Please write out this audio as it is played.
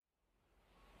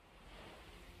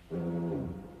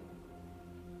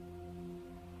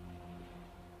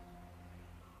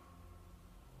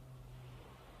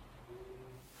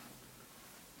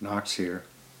Knox here.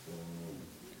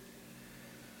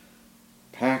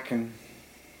 Packing.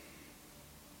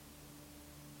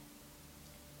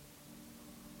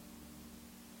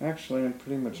 Actually, I'm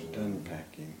pretty much done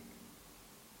packing.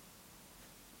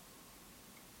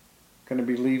 Gonna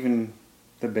be leaving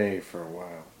the bay for a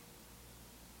while.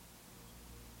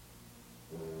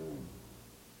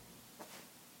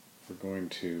 We're going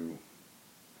to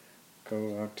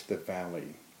go out to the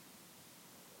valley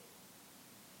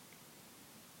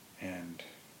and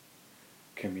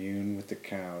commune with the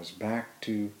cows.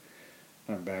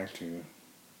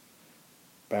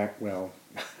 Well,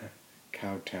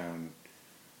 cowtown.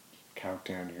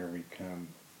 Cowtown, here we come.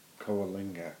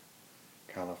 Coalinga,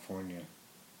 California.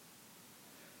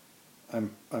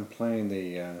 I'm playing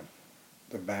the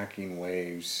backing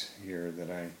waves here that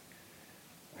I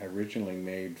originally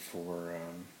made for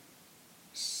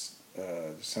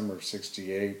the summer of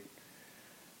 '68,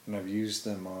 and I've used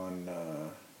them on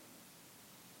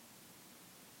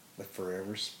the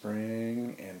Forever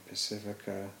Spring and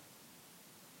Pacifica.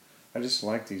 I just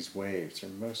like these waves. They're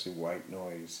mostly white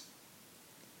noise.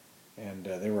 And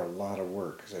they were a lot of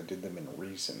work because I did them in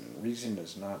Reason. And Reason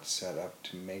is not set up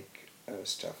to make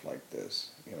stuff like this,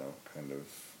 kind of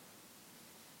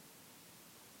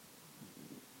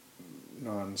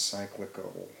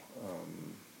non-cyclical,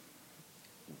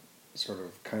 sort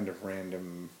of kind of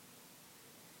random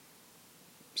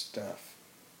stuff.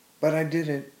 But I did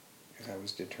it because I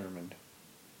was determined.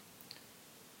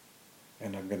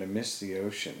 And I'm going to miss the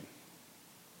ocean.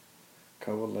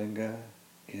 Coalinga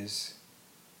is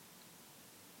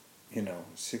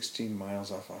 16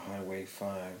 miles off of Highway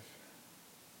 5.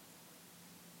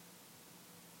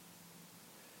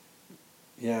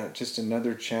 Yeah, just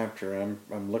another chapter.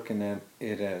 I'm looking at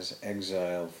it as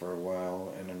exile for a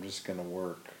while, and I'm just going to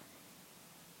work.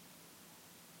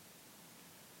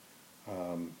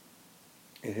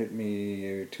 It hit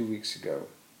me 2 weeks ago,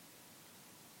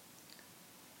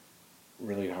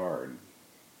 really hard,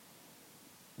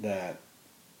 that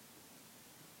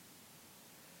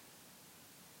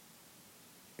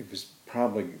it was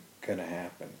probably going to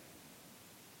happen,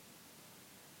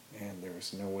 and there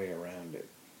was no way around it.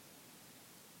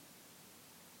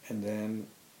 And then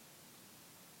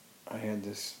I had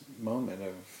this moment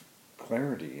of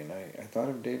clarity, and I thought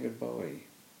of David Bowie.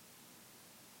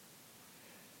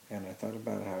 And I thought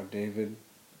about how David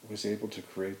was able to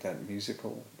create that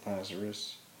musical,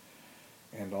 Lazarus,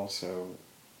 and also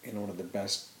one of the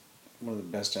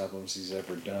best albums he's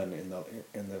ever done in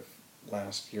the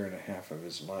last year and a half of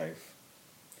his life,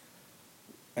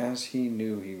 as he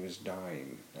knew he was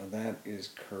dying. Now that is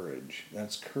courage.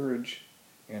 That's courage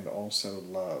and also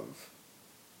love.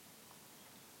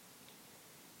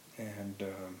 And,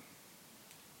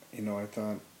 I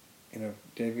thought, if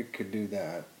David could do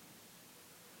that,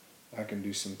 I can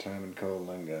do some time in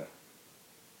Coalinga.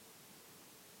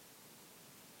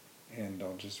 And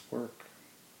I'll just work.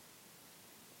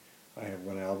 I have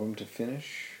one album to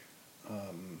finish.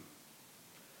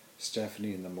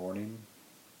 Stephanie in the Morning.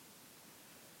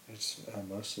 It's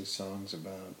mostly songs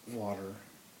about water.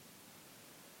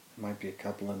 There might be a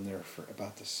couple in there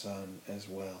about the sun as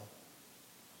well.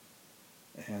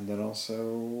 And then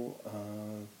also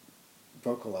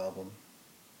vocal album.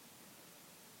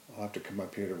 I'll have to come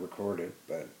up here to record it,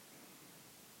 but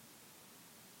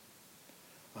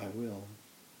I will.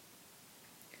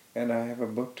 And I have a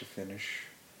book to finish,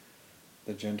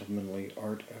 The Gentlemanly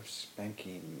Art of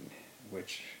Spanking,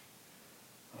 which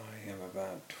I have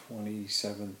about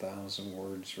 27,000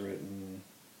 words written,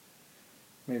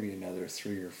 maybe another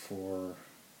 3 or 4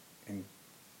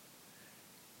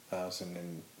 thousand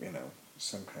in,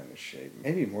 some kind of shape.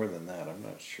 Maybe more than that, I'm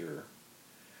not sure.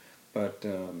 But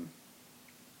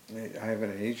I have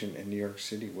an agent in New York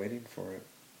City waiting for it.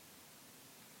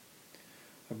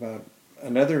 About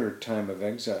another time of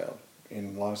exile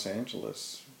in Los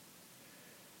Angeles,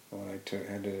 when I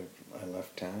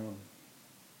left town,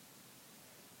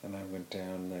 and I went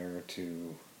down there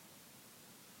to,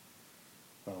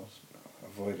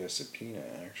 avoid a subpoena,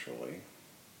 actually.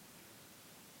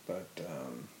 But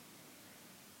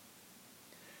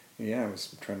I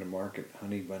was trying to market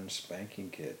honey bun spanking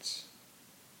kits,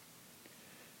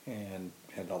 and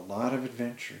had a lot of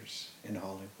adventures in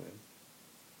Hollywood,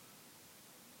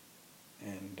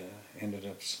 and ended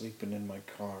up sleeping in my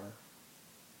car,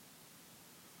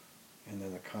 and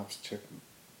then the cops took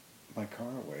my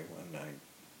car away one night.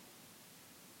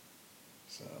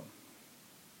 So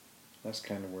that's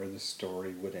kind of where the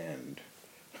story would end.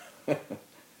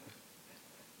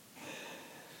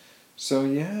 So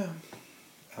yeah,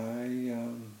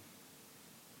 I'm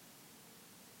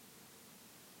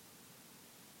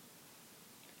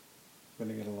going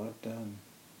to get a it done.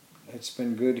 It's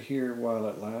been good here while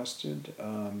it lasted.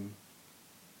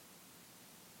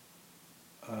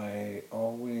 I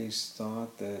always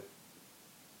thought that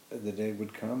the day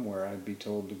would come where I'd be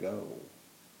told to go.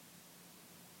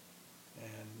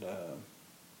 And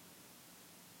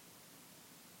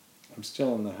I'm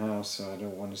still in the house, so I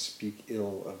don't want to speak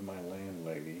ill of my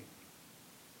landlady.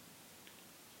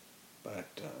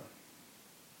 But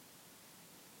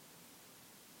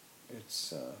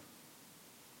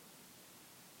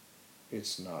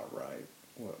it's not right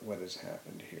what has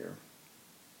happened here.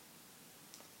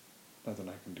 Nothing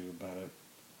I can do about it.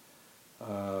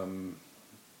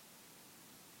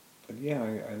 But yeah,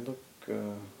 I look.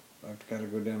 I've got to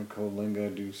go down to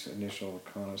Coalinga, do initial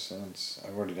reconnaissance.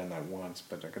 I've already done that once,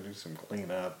 but I got to do some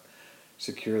cleanup,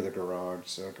 secure the garage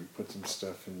so I can put some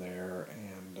stuff in there,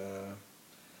 and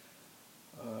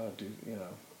do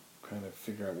kind of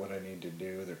figure out what I need to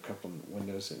do. There are a couple of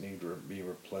windows that need to be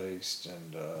replaced,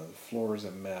 and the floor is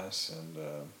a mess, and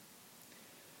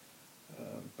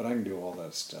but I can do all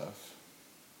that stuff.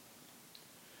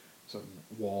 There's a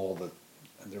wall that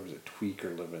there was a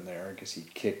tweaker living there. I guess he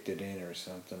kicked it in or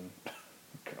something.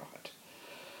 God.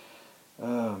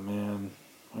 Oh man.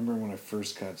 I remember when I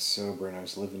first got sober and I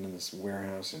was living in this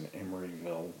warehouse in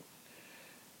Emeryville,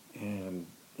 and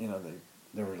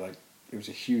there were like, it was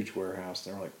a huge warehouse.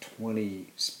 There were like 20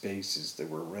 spaces that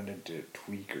were rented to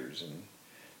tweakers, and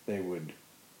they would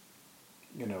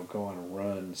go on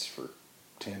runs for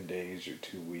 10 days or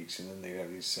 2 weeks, and then they'd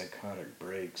have these psychotic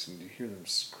breaks, and you'd hear them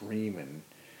screaming.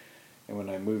 And when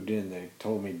I moved in, they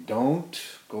told me, don't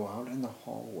go out in the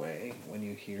hallway when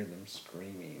you hear them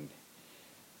screaming,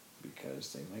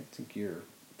 because they might think you're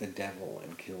the devil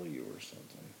and kill you or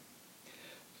something.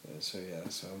 So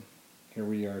here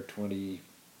we are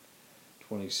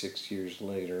 26 years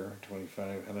later,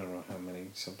 25, I don't know how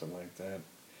many, something like that,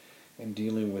 and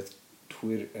dealing with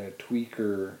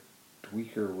tweaker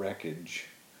wreckage.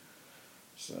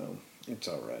 So it's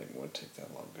all right. It won't take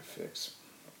that long to fix.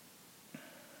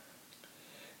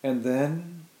 And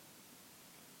then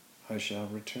I shall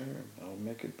return. I'll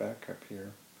make it back up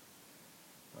here.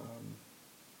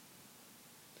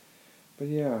 But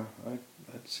yeah, I'd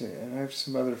say, and I have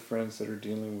some other friends that are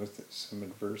dealing with some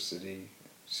adversity,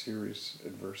 serious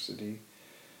adversity,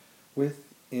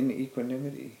 in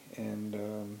equanimity, and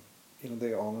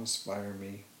they all inspire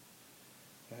me.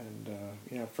 And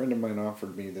a friend of mine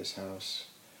offered me this house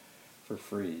for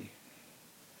free,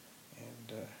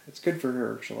 and it's good for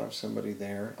her. She'll have somebody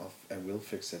there. I will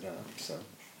fix it up, so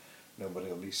nobody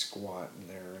will be squatting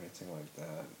there or anything like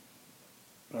that.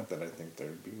 Not that I think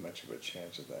there'd be much of a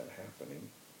chance of that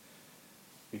happening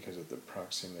because of the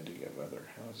proximity of other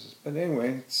houses. But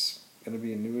anyway, it's going to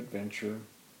be a new adventure.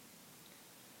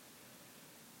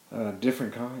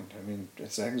 Different kind. I mean,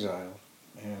 it's exile,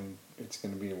 and it's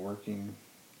going to be a working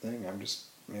thing. I'm just,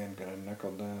 going to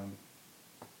knuckle down.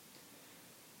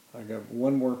 I got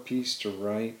one more piece to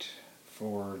write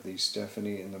for the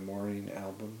Stephanie in the Morning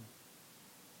album.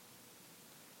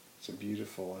 It's a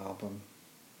beautiful album.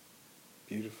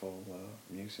 Beautiful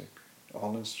music,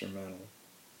 all instrumental.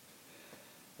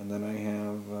 And then I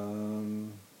have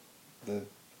the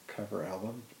cover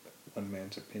album, One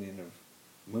Man's Opinion of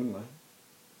Moonlight,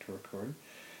 to record.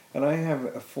 And I have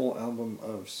a full album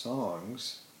of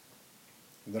songs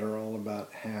that are all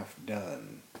about half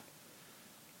done.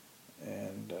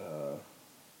 And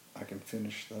I can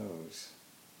finish those.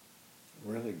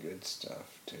 Really good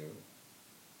stuff, too.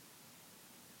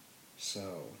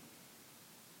 So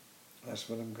that's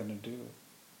what I'm going to do.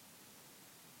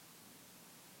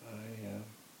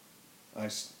 I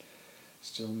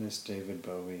still miss David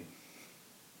Bowie.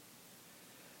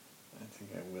 I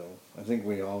think I will. I think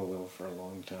we all will for a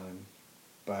long time.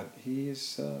 But he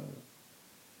is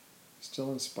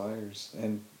still inspires,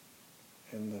 and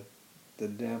the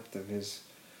depth of his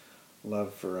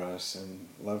love for us and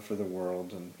love for the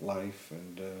world and life,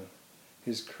 and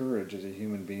his courage as a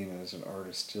human being and as an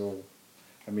artist still.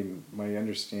 My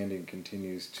understanding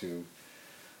continues to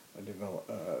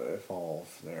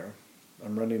evolve there.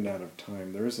 I'm running out of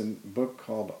time. There is a book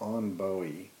called On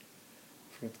Bowie.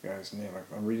 I forget the guy's name.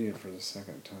 I'm reading it for the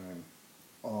second time.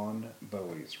 On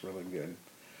Bowie. It's really good.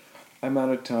 I'm out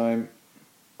of time.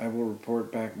 I will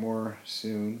report back more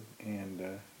soon.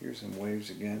 And here's some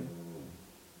waves again.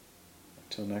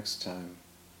 Until next time.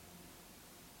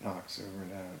 Knox over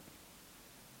and out.